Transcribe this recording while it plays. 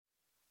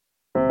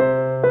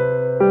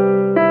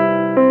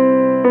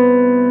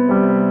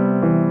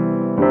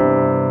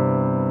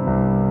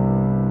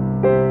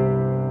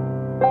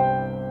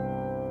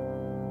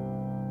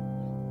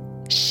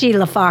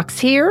Sheila Fox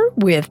here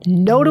with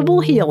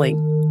Notable Healing.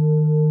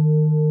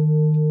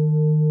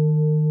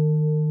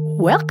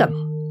 Welcome.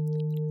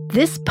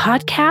 This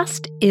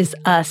podcast is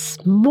a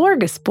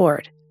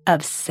smorgasbord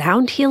of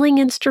sound healing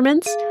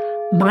instruments,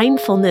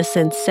 mindfulness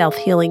and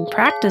self-healing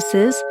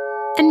practices,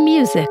 and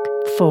music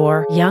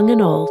for young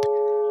and old.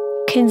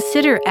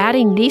 Consider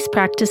adding these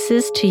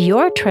practices to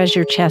your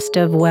treasure chest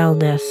of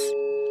wellness.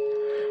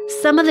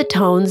 Some of the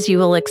tones you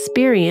will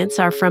experience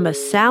are from a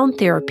sound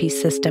therapy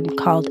system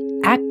called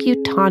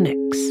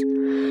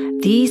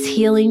Accutonics. These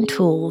healing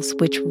tools,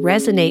 which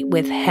resonate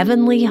with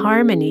heavenly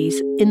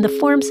harmonies in the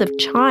forms of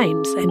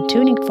chimes and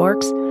tuning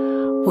forks,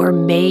 were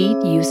made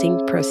using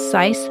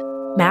precise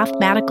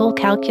mathematical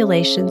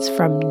calculations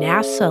from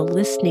NASA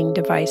listening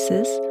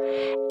devices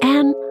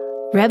and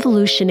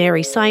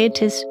revolutionary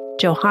scientist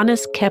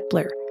Johannes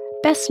Kepler,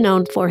 best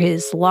known for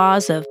his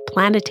laws of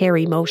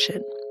planetary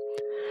motion.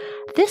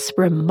 This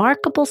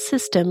remarkable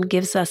system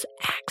gives us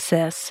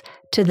access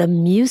to the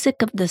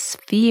music of the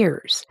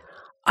spheres,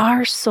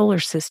 our solar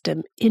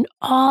system in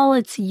all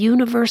its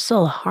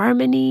universal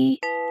harmony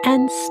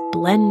and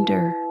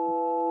splendor.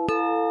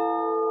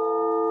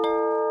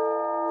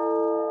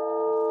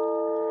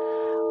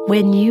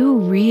 When you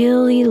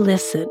really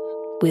listen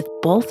with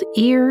both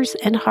ears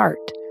and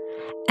heart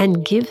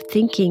and give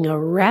thinking a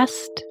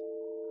rest,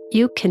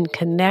 you can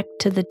connect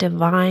to the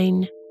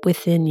divine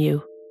within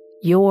you,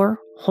 your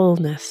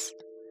wholeness.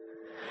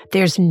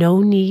 There's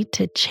no need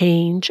to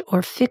change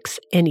or fix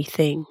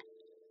anything.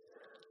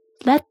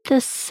 Let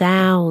the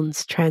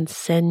sounds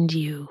transcend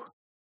you.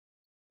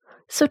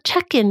 So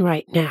check in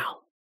right now.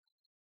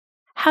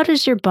 How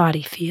does your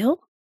body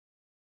feel?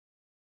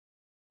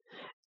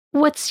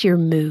 What's your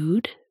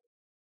mood?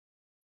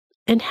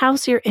 And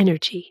how's your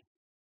energy?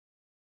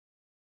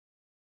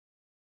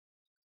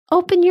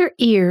 Open your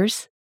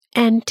ears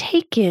and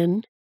take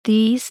in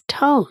these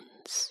tones.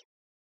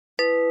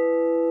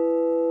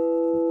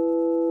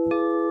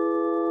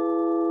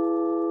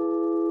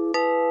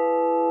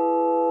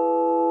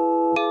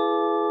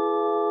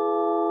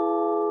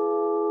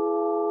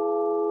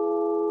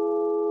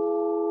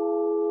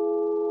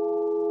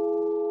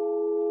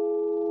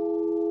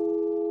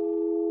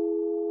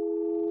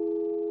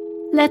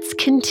 Let's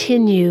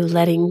continue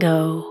letting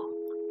go.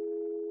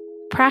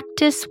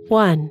 Practice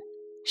 1.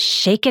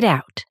 Shake it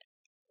out.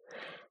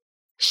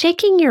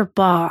 Shaking your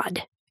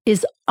bod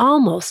is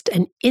almost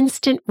an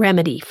instant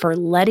remedy for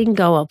letting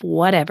go of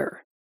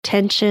whatever,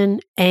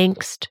 tension,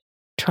 angst,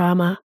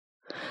 trauma.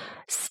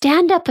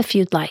 Stand up if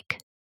you'd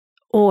like,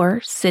 or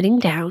sitting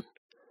down,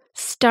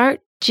 start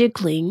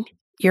jiggling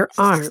your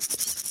arms.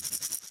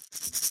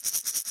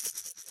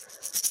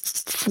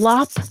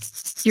 Flop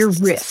your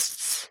wrists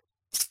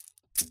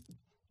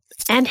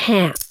and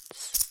hands.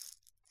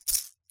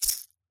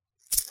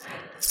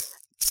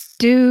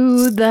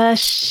 Do the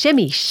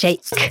shimmy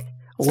shake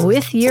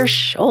with your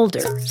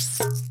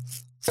shoulders.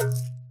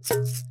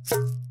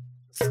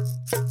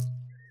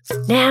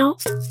 Now,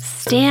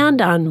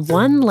 stand on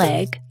one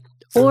leg,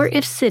 or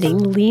if sitting,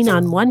 lean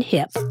on one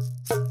hip,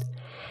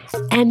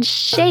 and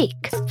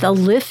shake the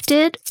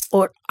lifted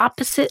or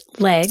opposite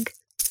leg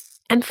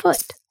and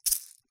foot.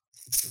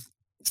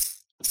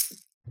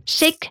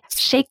 Shake,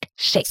 shake,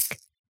 shake.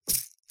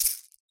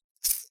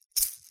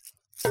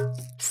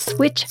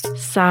 Switch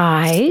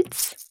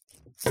sides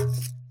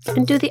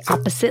and do the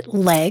opposite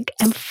leg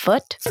and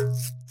foot.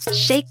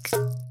 Shake,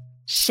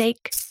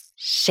 shake,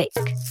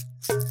 shake.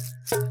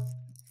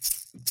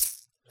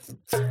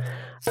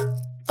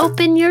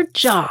 Open your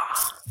jaw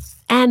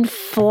and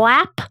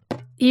flap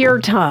your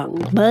tongue.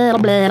 Blah,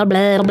 blah,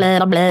 blah,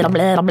 blah, blah,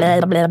 blah,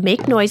 blah, blah.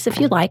 Make noise if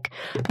you like.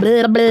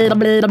 Blah, blah,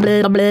 blah,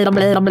 blah, blah,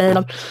 blah,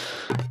 blah.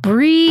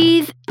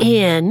 Breathe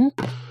in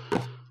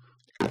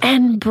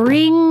and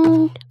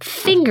bring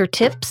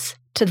fingertips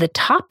to the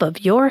top of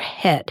your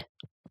head.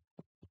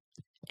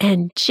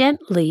 And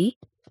gently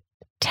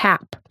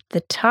tap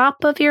the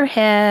top of your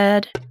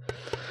head,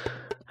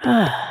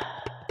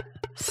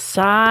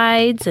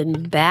 sides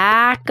and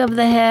back of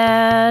the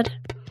head,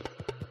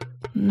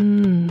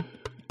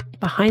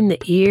 behind the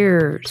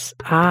ears,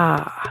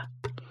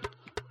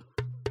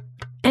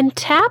 and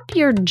tap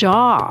your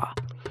jaw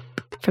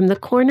from the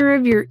corner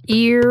of your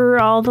ear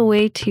all the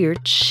way to your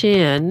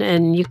chin,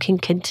 and you can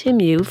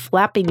continue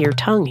flapping your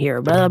tongue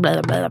here. Blah,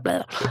 blah, blah,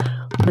 blah.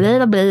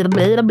 Blah, blah,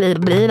 blah, blah,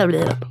 blah,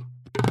 blah.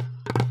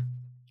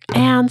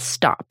 And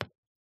stop.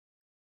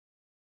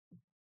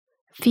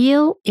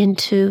 Feel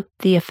into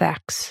the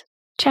effects.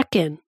 Check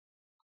in.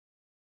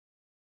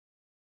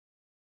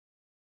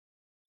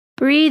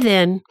 Breathe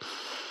in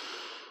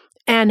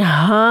and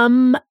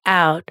hum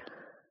out.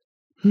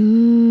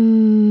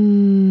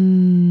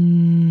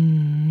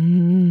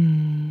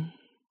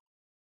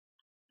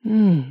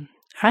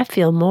 I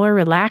feel more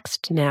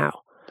relaxed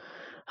now.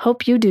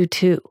 Hope you do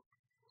too.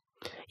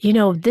 You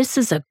know, this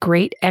is a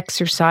great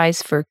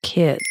exercise for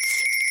kids.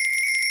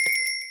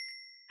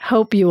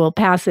 Hope you will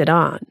pass it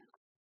on.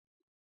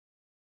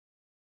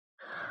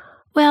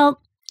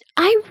 Well,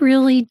 I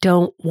really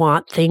don't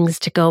want things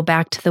to go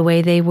back to the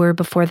way they were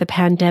before the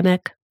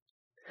pandemic.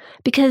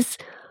 Because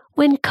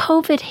When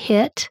COVID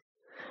hit,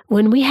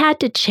 when we had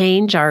to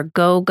change our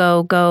go,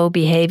 go, go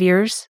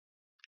behaviors,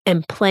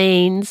 and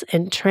planes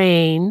and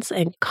trains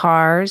and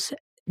cars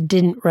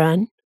didn't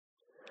run,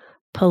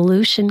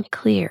 pollution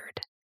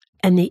cleared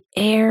and the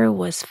air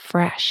was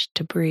fresh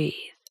to breathe.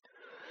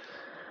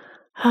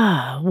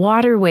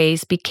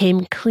 Waterways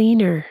became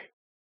cleaner.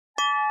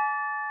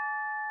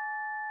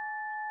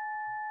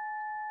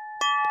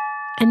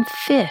 And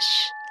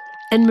fish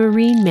and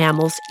marine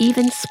mammals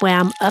even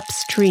swam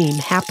upstream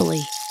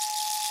happily.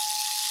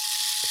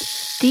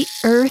 The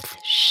earth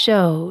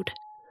showed.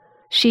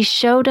 She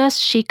showed us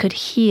she could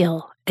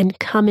heal and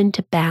come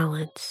into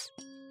balance.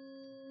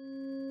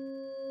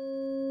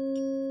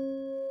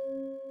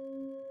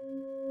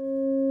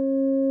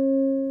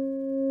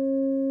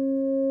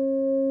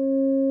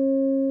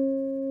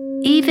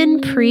 Even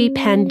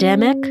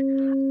pre-pandemic,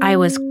 I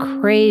was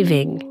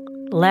craving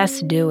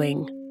less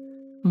doing,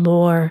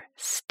 more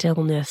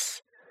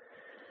stillness,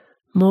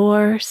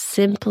 more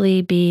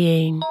simply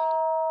being.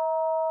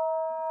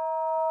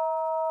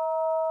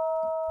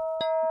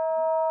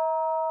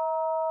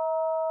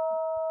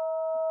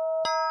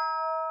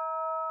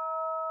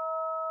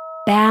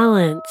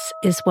 Balance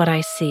is what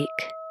I seek,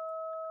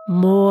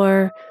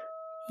 more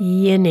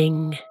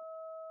yinning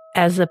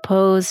as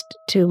opposed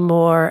to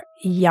more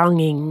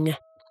yanging.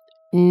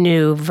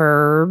 New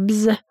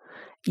verbs,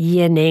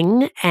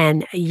 yinning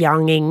and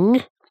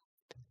yanging.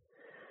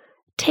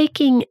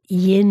 Taking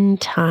yin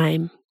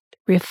time,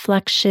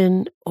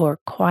 reflection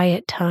or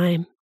quiet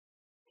time,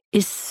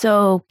 is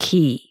so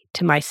key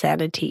to my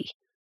sanity,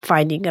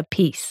 finding a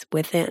peace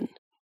within.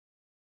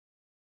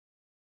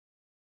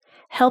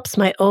 Helps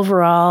my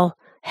overall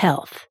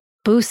health,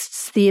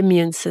 boosts the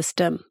immune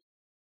system.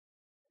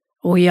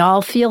 We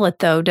all feel it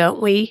though,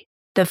 don't we?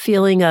 The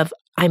feeling of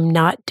I'm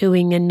not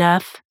doing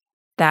enough,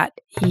 that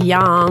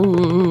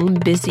yang,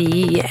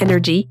 busy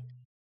energy.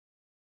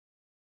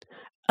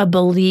 A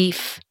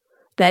belief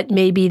that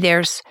maybe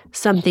there's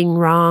something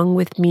wrong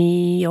with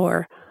me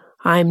or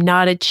I'm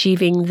not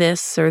achieving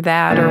this or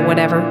that or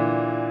whatever.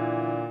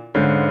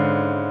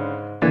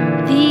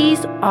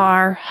 These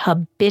are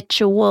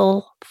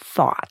habitual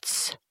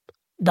thoughts.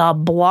 The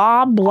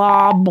blah,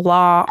 blah,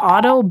 blah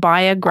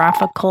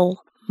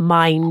autobiographical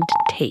mind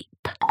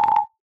tape.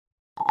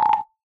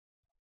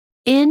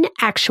 In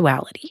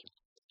actuality,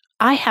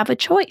 I have a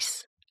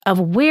choice of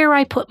where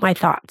I put my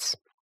thoughts.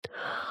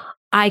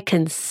 I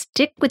can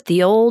stick with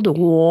the old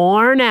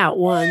worn-out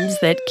ones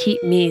that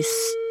keep me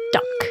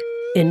stuck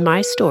in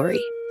my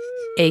story,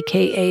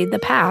 aka the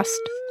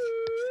past.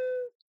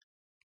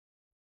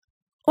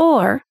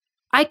 Or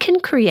I can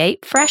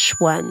create fresh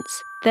ones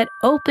that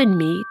open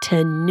me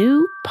to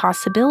new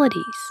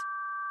possibilities.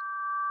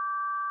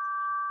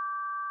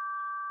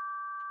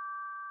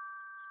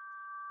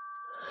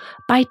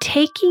 By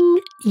taking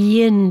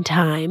yin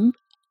time,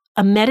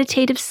 a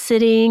meditative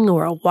sitting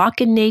or a walk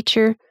in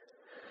nature,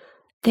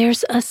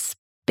 there's a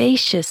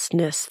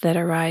spaciousness that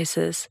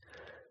arises.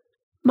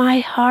 My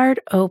heart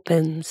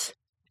opens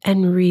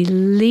and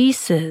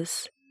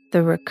releases the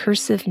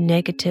recursive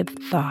negative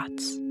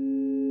thoughts.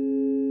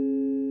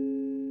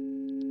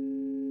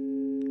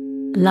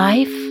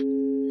 Life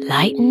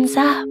lightens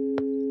up.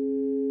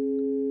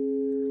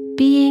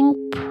 Being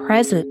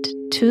present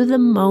to the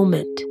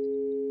moment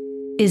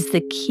is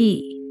the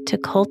key to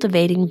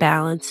cultivating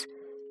balance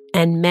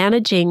and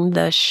managing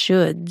the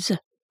shoulds,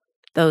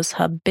 those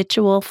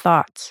habitual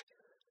thoughts.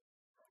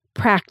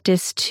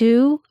 Practice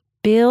 2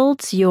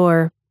 builds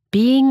your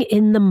being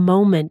in the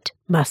moment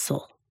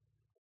muscle.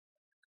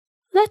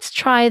 Let's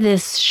try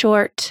this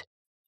short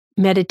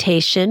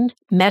meditation,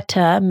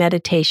 metta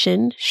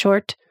meditation,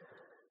 short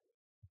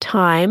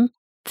time,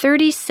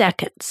 30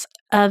 seconds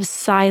of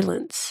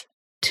silence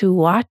to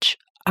watch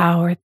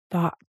our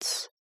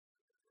thoughts.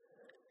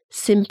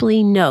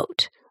 Simply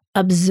note,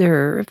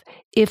 observe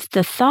if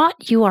the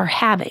thought you are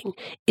having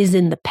is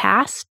in the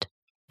past,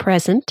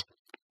 present,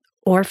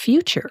 or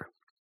future.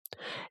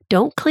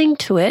 Don't cling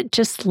to it,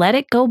 just let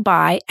it go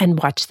by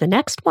and watch the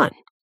next one.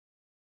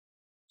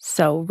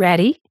 So,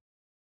 ready?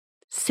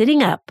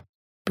 Sitting up,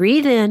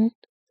 breathe in,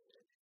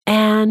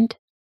 and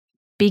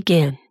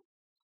begin.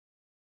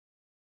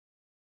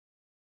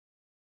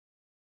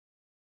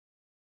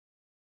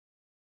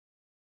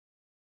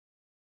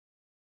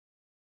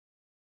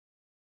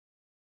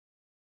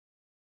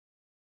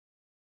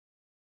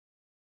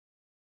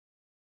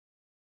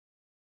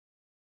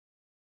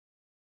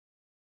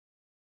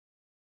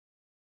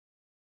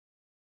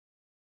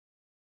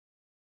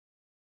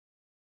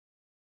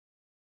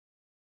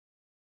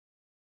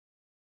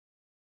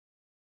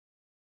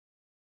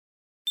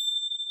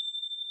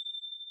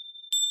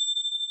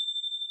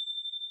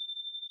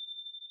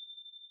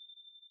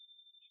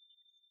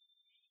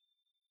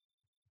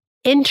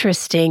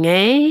 Interesting,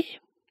 eh?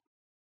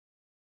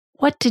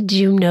 What did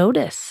you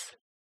notice?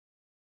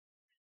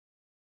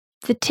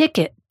 The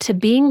ticket to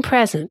being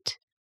present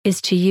is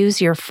to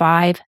use your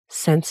 5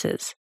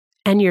 senses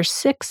and your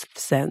 6th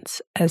sense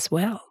as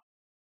well.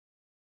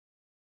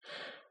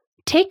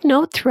 Take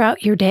note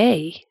throughout your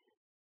day.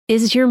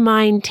 Is your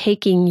mind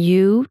taking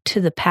you to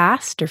the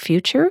past or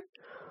future?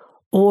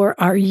 Or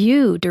are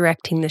you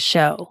directing the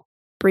show,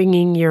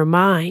 bringing your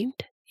mind,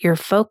 your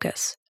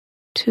focus,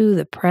 to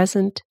the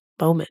present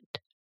moment?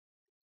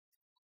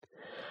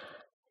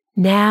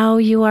 Now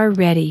you are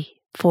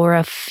ready for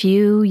a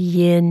few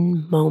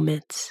yin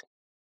moments.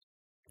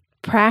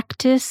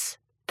 Practice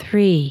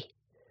 3.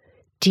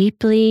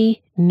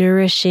 Deeply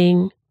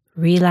nourishing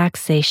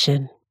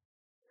relaxation.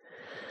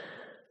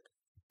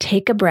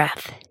 Take a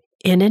breath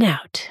in and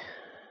out.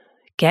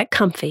 Get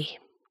comfy,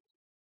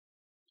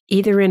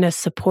 either in a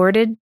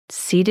supported,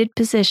 seated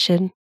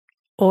position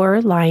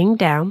or lying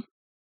down.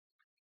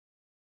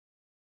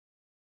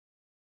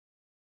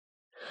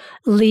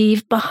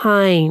 Leave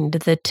behind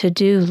the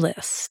to-do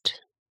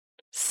list.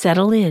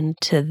 Settle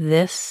into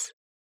this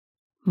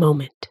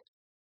moment.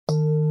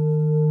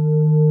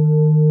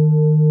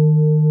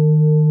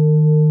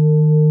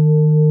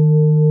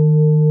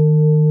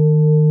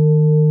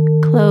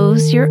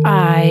 Close your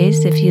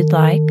eyes if you'd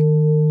like.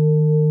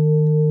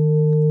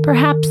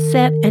 Perhaps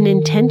set an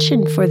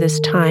intention for this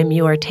time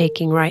you are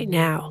taking right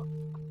now.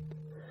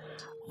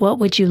 What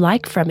would you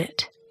like from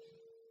it?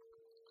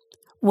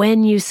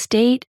 When you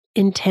state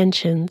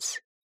intentions,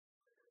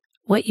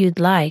 what you'd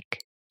like,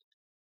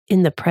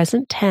 in the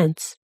present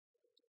tense,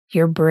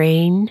 your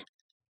brain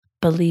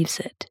believes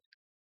it.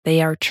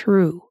 They are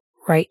true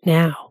right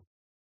now.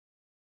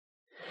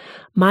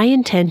 My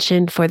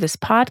intention for this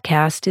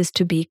podcast is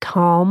to be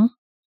calm,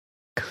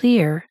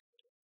 clear,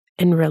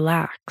 and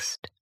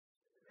relaxed.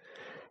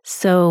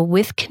 So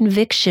with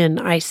conviction,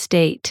 I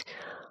state,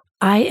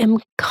 I am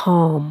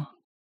calm,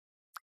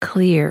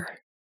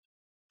 clear,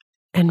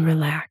 and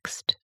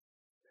relaxed,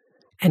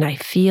 and I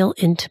feel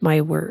into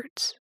my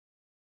words.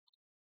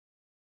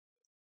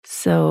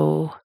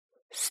 So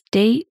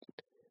state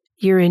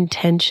your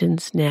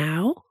intentions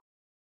now.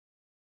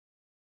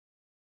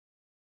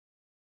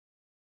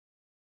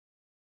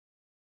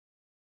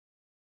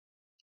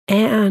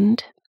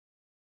 And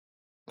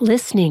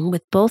listening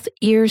with both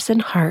ears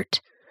and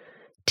heart,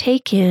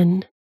 take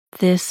in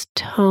this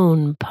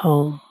tone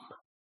poem.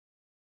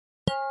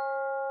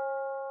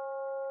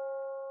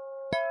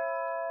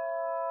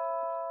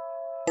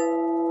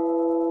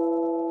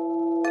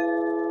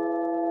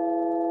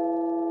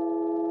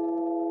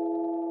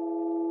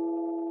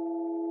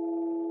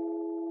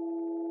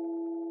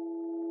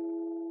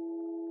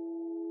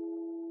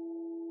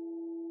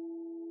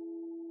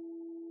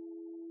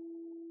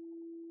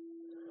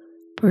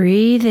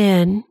 Breathe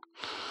in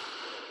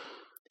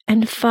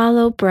and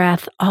follow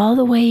breath all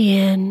the way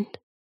in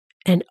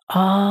and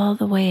all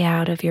the way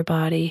out of your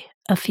body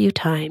a few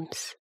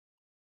times.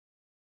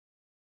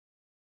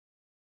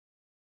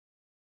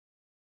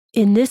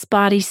 In this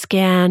body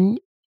scan,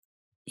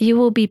 you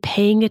will be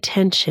paying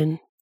attention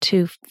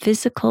to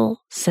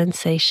physical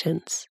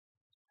sensations,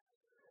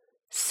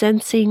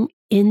 sensing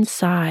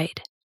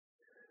inside.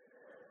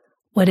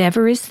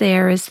 Whatever is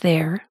there is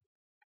there.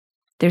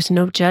 There's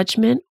no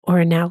judgment or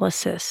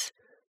analysis.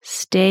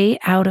 Stay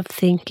out of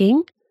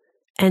thinking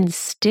and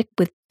stick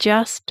with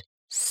just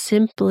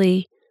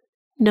simply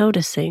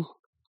noticing,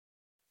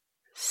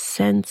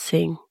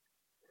 sensing,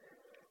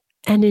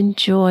 and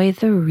enjoy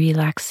the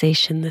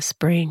relaxation this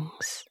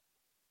brings.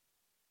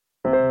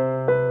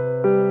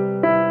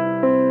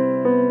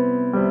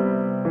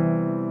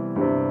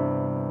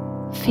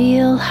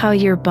 Feel how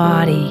your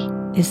body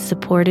is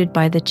supported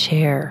by the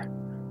chair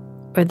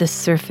or the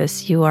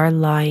surface you are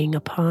lying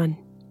upon.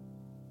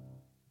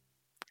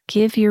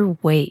 Give your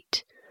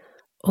weight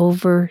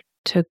over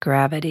to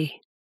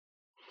gravity.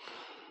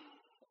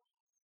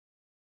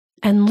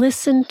 And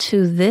listen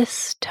to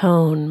this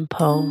tone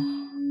poem.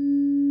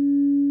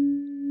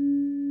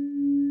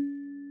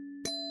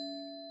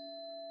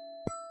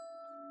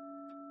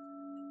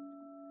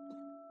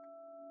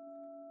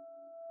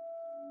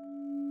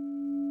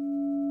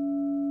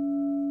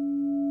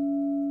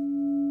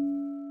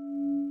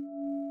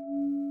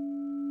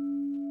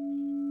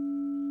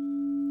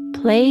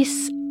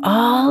 Place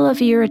all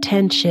of your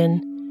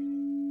attention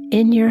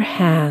in your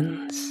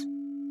hands.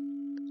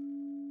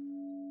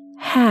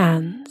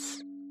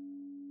 Hands.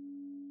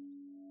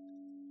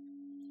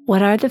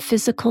 What are the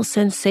physical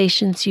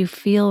sensations you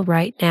feel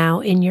right now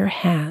in your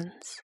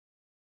hands?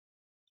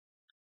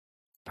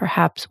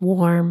 Perhaps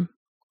warm,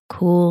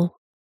 cool.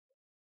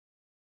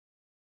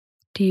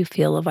 Do you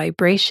feel a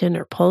vibration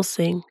or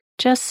pulsing?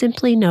 Just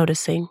simply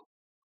noticing.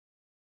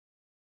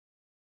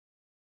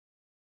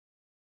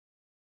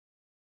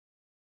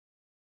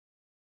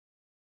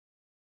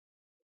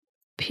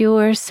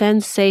 Pure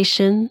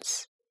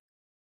sensations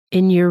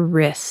in your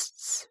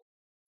wrists,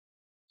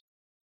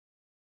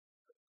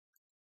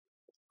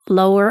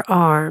 lower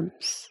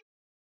arms,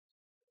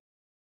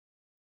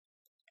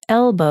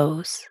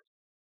 elbows,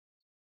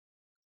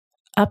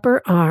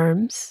 upper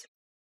arms,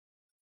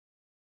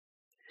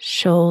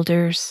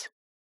 shoulders.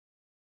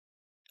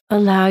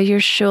 Allow your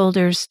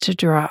shoulders to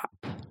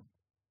drop,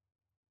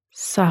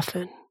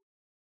 soften,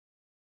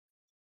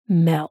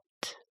 melt.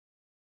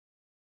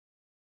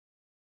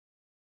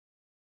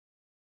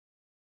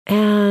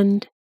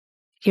 And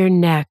Your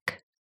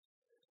neck.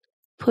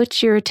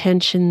 Put your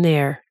attention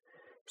there,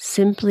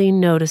 simply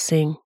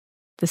noticing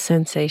the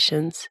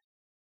sensations.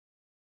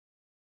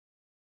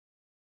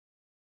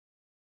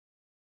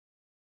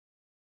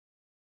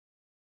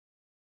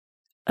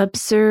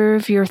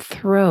 Observe your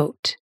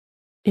throat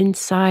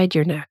inside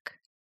your neck.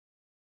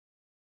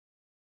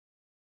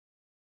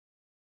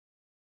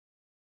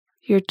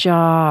 Your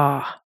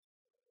jaw.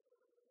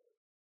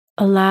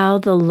 Allow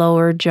the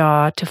lower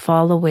jaw to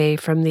fall away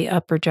from the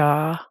upper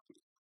jaw.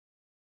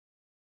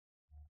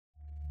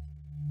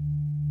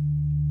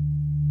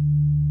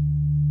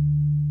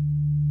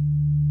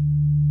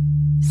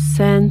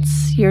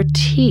 Sense your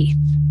teeth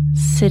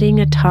sitting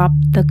atop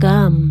the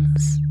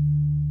gums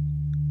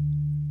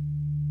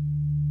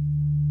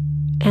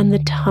and the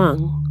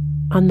tongue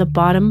on the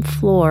bottom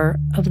floor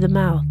of the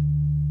mouth.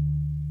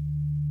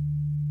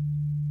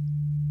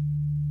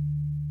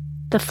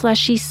 The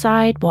fleshy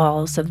side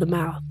walls of the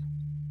mouth.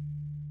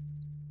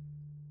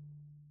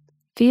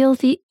 Feel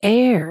the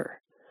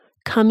air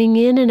coming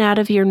in and out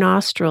of your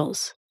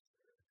nostrils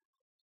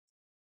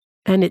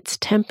and its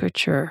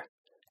temperature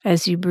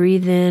as you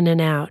breathe in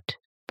and out.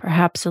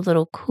 Perhaps a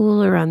little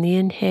cooler on the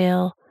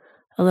inhale,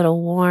 a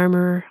little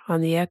warmer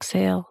on the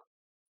exhale.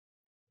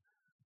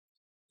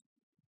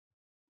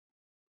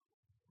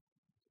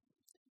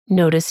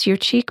 Notice your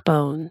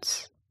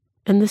cheekbones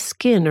and the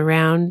skin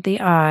around the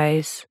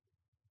eyes.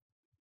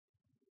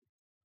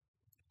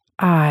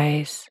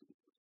 Eyes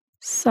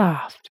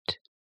soft.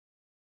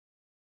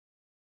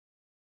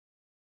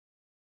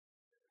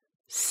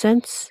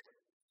 Sense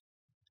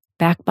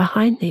back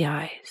behind the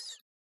eyes.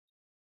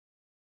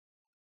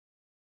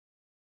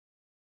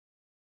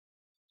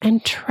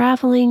 And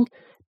traveling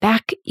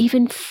back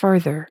even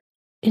further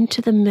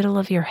into the middle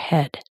of your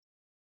head.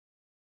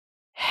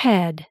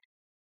 Head.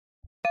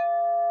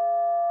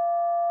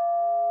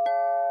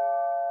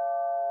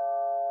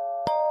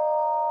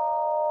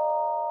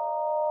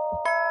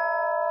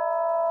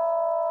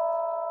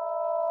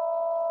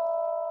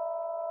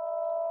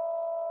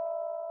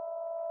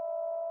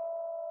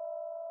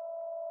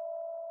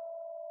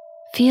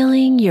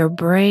 Feeling your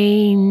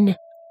brain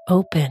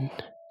open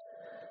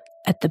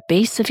at the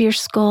base of your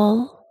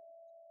skull,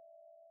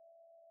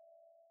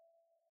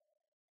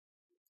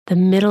 the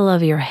middle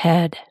of your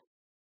head,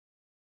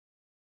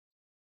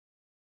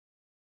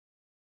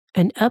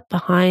 and up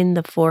behind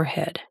the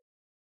forehead.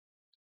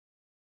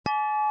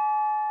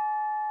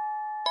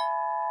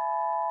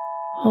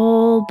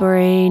 Whole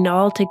brain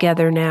all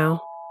together now.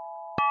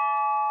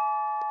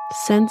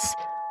 Sense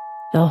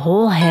the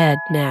whole head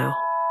now.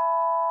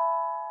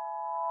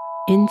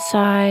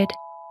 Inside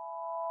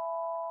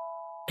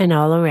and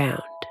all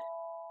around.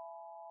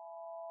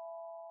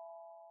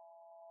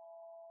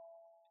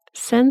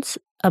 Sense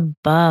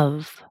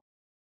above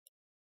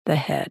the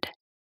head.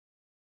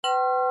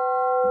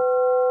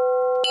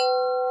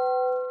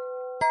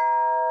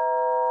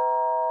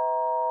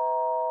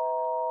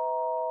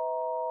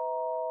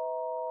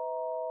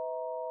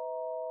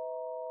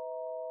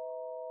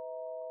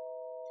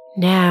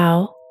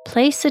 Now,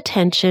 place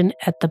attention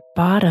at the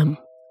bottom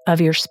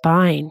of your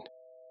spine.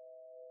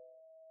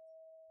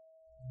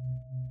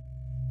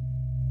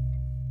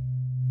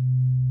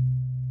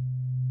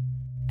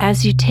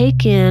 As you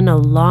take in a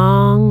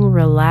long,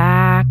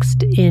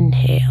 relaxed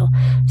inhale,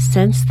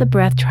 sense the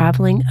breath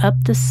traveling up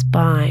the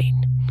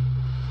spine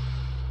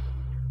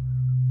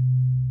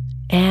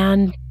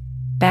and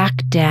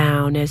back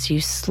down as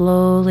you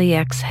slowly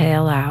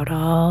exhale out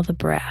all the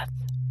breath.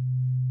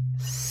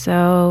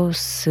 So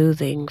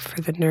soothing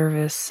for the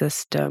nervous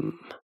system.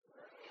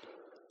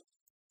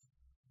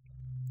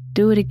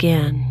 Do it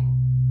again.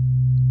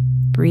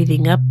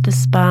 Breathing up the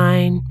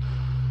spine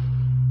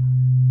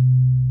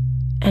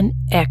and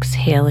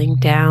exhaling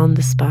down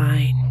the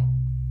spine.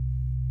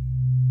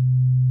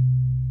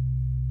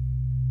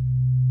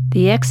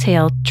 The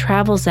exhale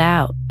travels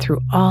out through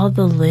all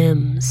the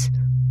limbs.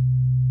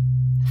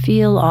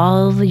 Feel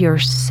all your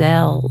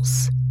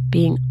cells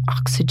being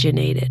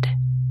oxygenated.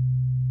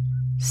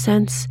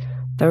 Sense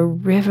the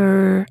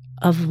river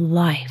of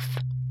life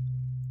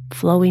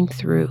flowing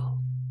through.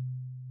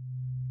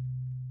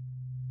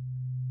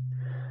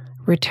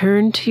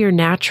 Return to your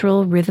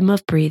natural rhythm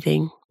of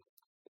breathing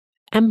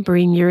and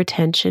bring your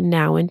attention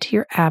now into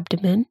your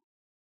abdomen,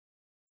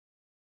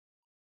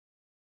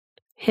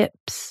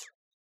 hips,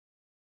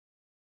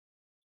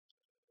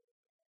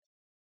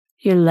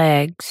 your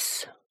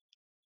legs,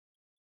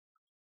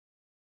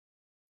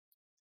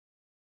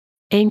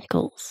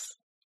 ankles,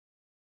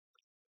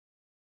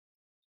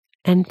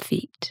 and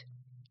feet.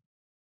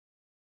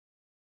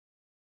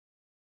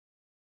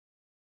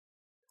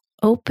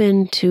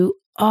 Open to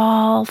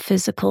all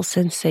physical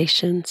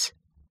sensations,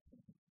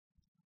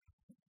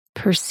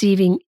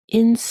 perceiving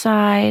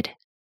inside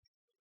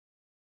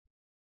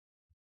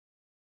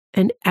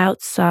and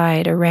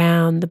outside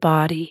around the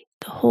body,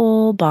 the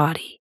whole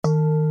body.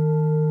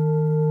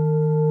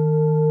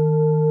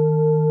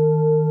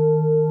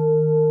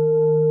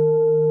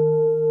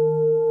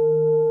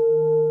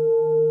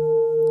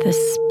 The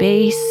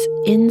space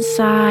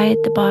inside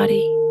the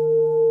body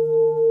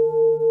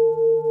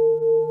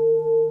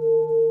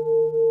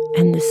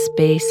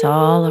space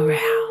all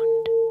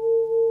around.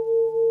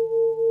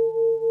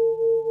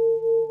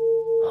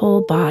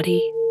 Whole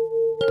body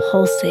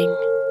pulsing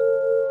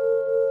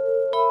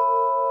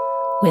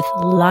with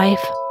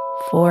life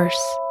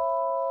force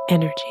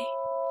energy.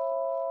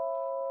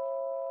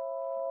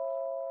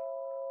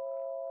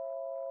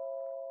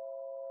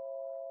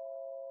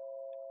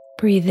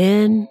 Breathe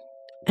in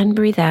and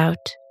breathe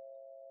out.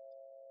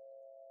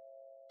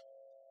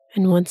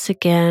 And once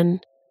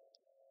again,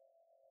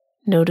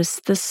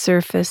 notice the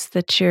surface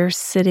that you're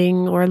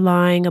sitting or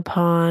lying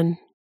upon.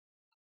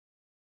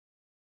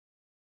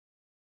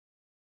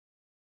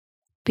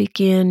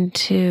 Begin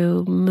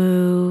to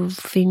move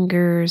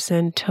fingers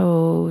and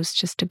toes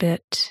just a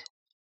bit.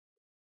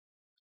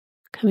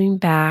 Coming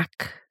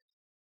back.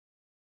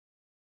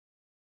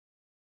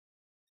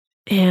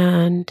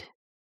 And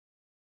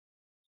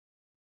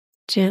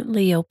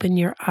gently open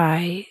your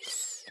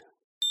eyes.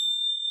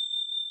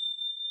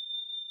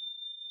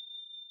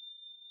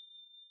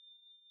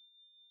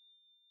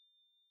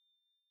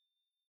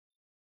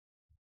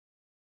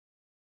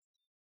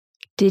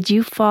 Did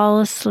you fall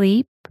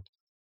asleep?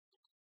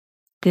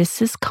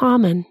 This is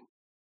common.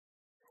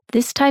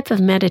 This type of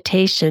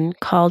meditation,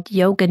 called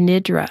Yoga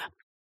Nidra,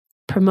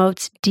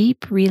 promotes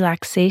deep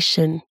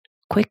relaxation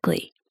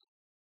quickly.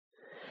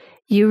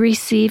 You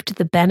received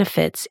the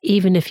benefits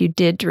even if you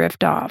did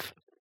drift off.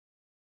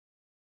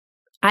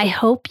 I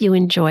hope you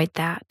enjoyed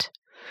that.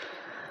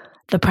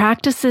 The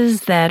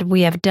practices that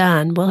we have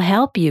done will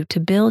help you to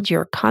build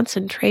your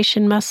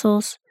concentration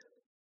muscles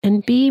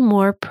and be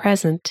more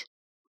present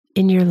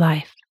in your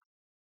life.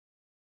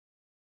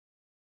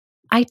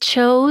 I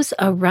chose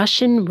a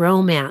Russian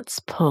romance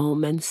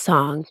poem and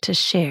song to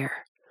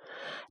share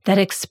that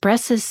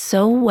expresses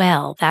so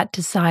well that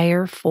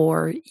desire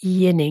for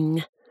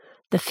yinning,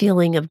 the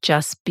feeling of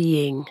just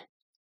being,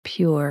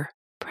 pure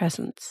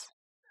presence.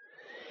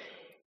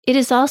 It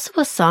is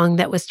also a song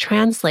that was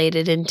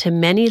translated into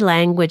many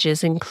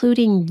languages,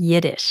 including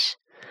Yiddish.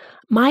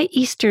 My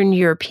Eastern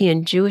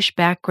European Jewish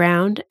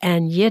background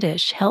and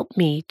Yiddish helped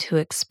me to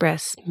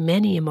express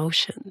many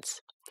emotions.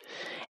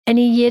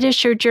 Any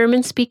Yiddish or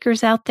German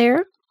speakers out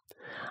there?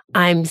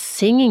 I'm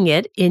singing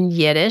it in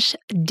Yiddish,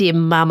 die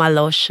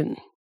Mamaloschen,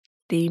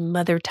 the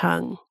mother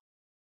tongue.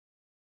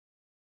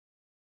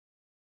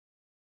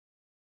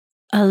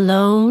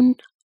 Alone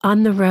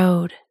on the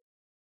Road,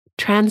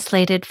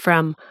 translated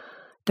from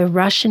the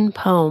Russian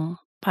poem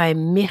by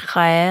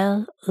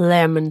Mikhail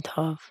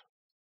Lermontov.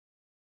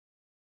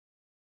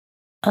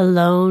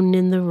 Alone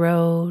in the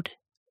road,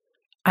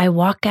 I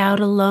walk out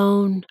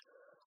alone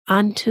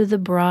onto the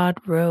broad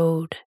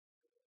road.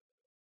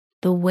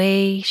 The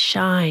way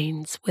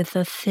shines with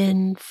a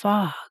thin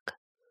fog.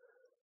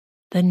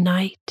 The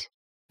night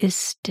is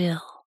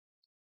still.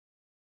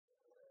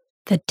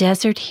 The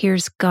desert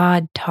hears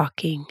God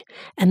talking,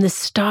 and the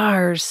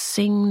stars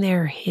sing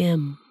their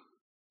hymn.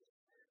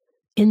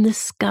 In the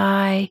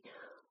sky,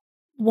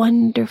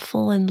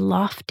 wonderful and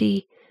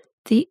lofty,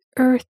 the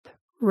earth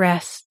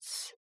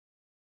rests,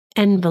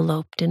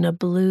 enveloped in a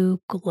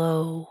blue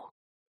glow.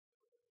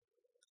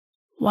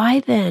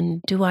 Why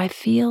then do I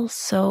feel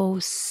so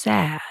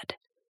sad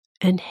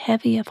and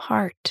heavy of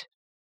heart?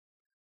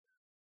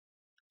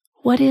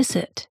 What is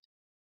it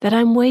that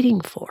I'm waiting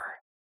for?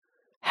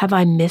 Have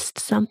I missed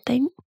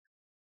something?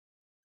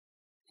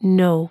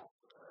 No,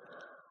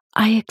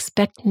 I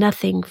expect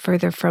nothing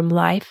further from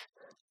life,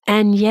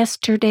 and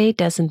yesterday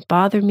doesn't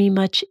bother me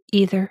much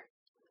either.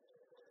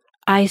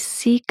 I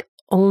seek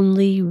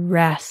only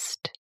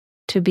rest,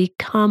 to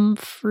become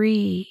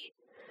free,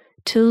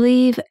 to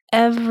leave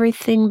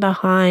everything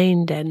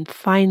behind and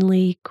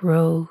finally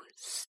grow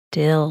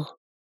still.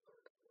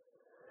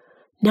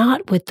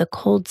 Not with the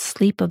cold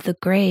sleep of the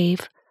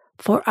grave,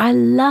 for I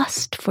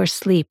lust for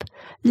sleep.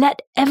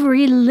 Let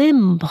every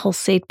limb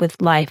pulsate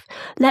with life.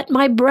 Let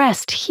my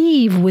breast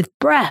heave with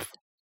breath.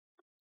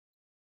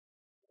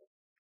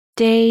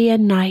 Day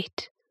and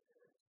night,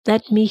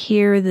 let me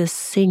hear the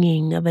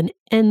singing of an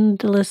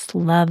endless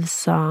love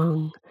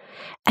song,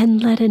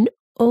 and let an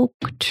oak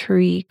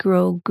tree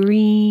grow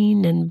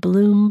green and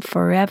bloom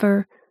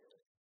forever,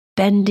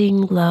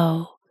 bending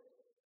low,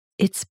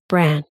 its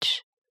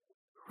branch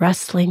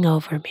rustling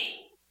over me.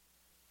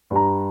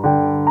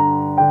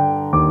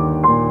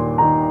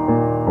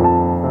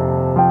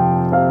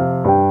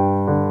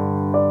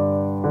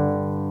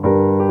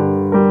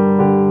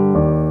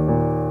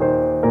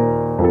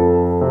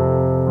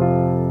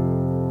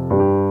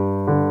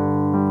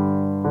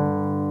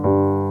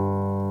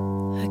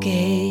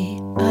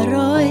 Geh a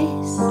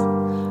Reus,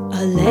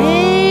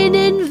 allein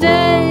in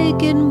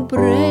Wegen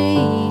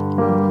breiten.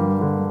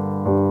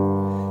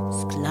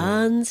 Es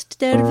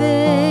glanzt der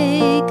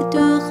Weg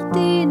durch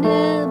die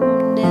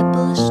Nebelstäub.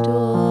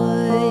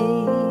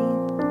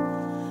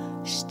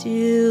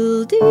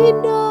 Still die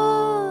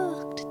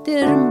Nacht,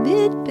 der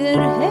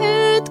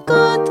Mitbeherrt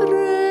Gott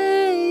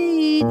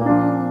reden.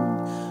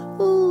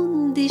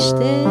 Und die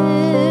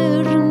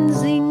Sterne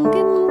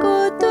singen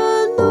Gott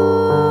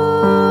allein.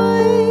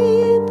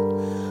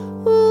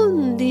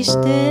 Die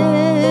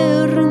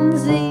Sterne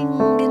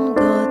singen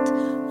Gott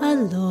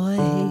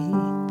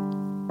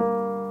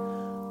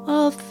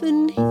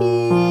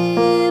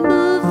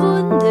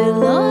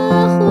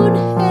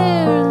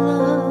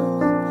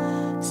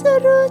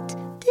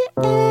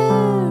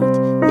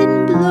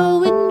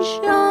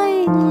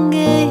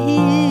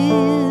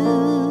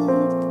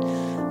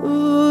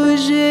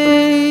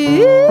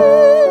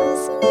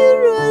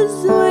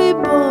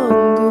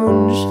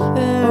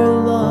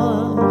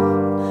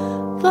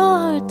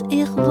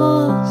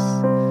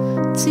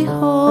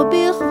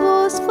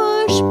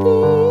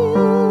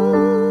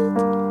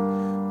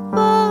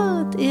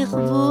Dacht ich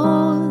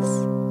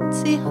was,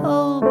 sie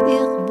hab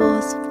ich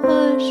was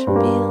verspielt.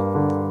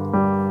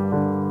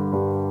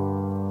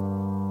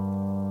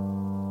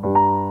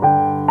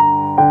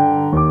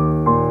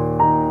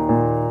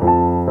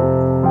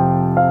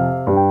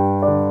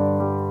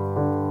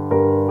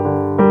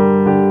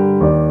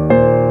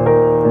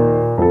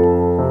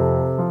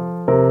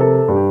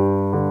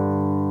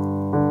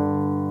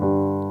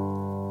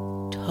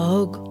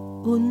 Tag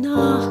und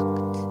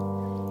Nacht,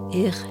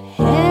 ich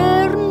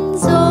Herrn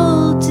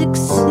sollte ich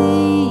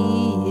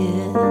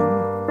sehen,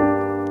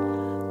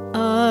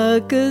 a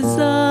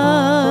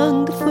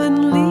Gesang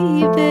von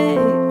Liebe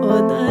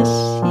und a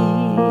Schier,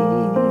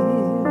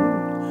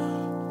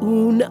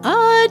 und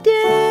a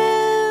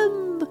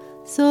dem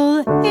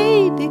soll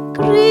ewig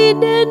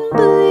grünen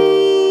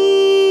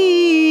blühen,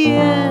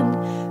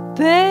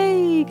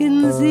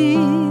 beugen sich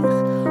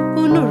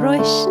und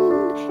räuschen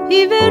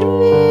über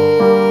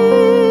mir,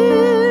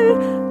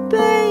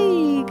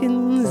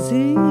 beugen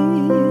sich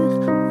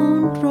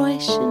und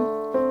räuschen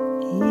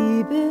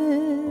über mir.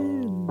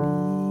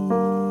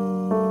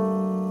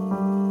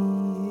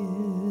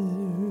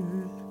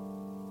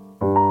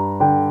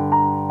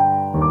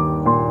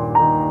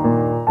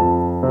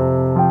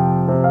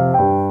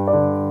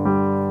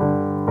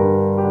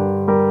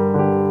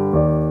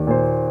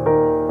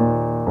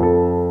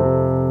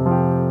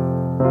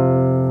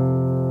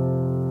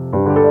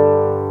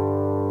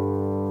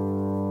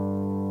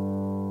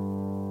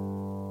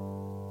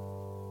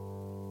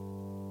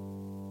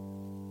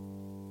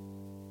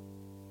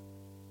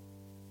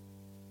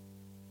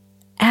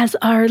 As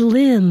our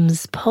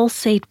limbs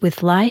pulsate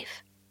with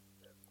life,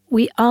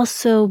 we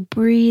also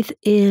breathe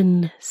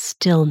in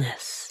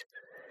stillness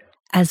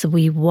as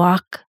we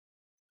walk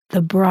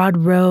the broad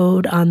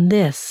road on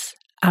this,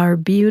 our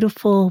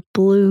beautiful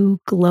blue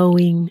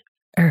glowing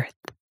earth.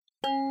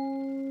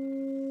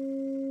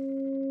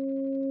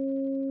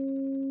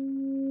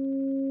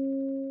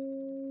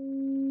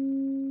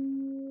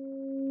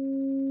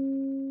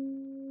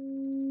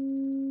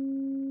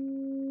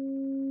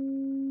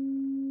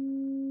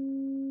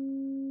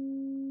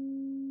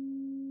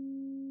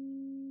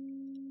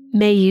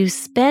 May you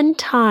spend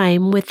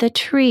time with a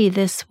tree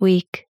this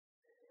week.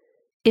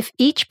 If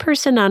each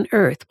person on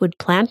earth would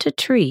plant a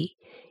tree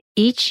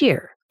each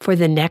year for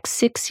the next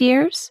 6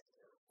 years,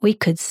 we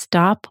could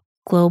stop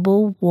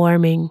global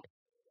warming,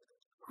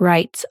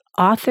 writes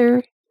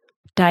author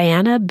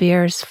Diana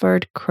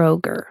Beresford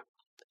Kroger,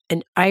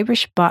 an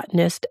Irish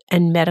botanist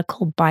and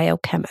medical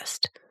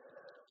biochemist.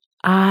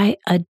 I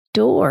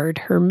adored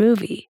her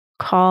movie,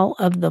 Call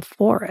of the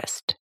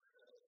Forest.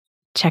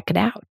 Check it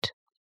out.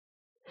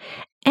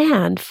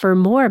 And for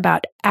more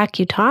about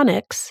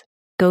Acutonics,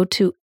 go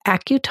to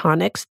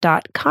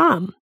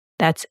acutonics.com.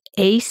 That's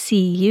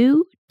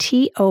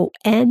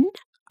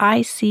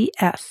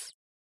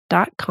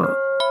ACUTONICS.com.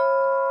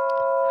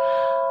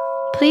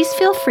 Please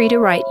feel free to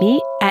write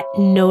me at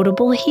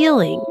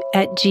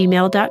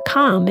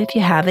notablehealing@gmail.com if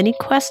you have any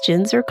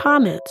questions or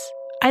comments.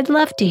 I'd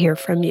love to hear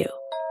from you.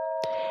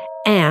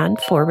 And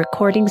for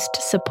recordings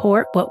to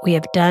support what we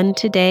have done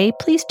today,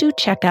 please do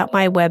check out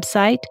my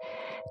website,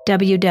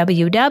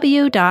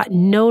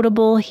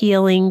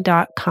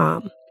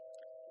 www.notablehealing.com.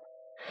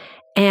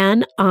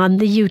 And on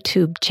the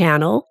YouTube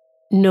channel,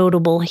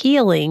 Notable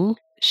Healing,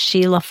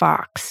 Sheila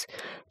Fox.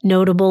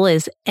 Notable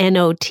is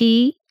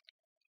Notable.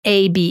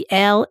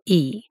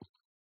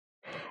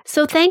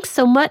 So thanks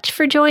so much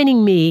for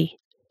joining me.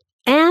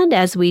 And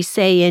as we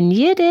say in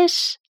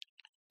Yiddish,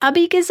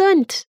 Abi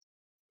gesund.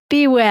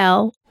 Be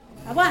well.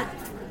 A 1,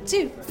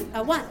 2,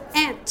 a 1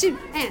 and 2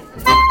 and.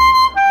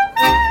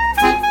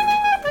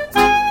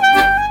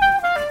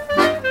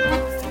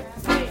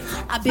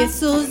 A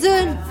bissel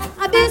Sonne,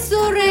 a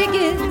bissel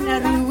Regen,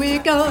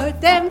 ruhig auf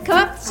dem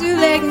Kopf zu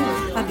legen.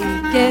 A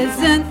wie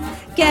gesund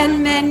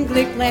kann man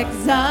glücklich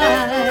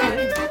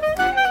sein.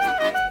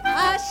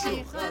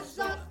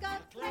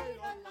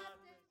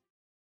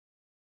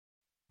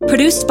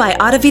 Produced by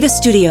Adavita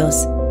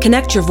Studios.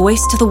 Connect your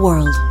voice to the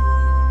world.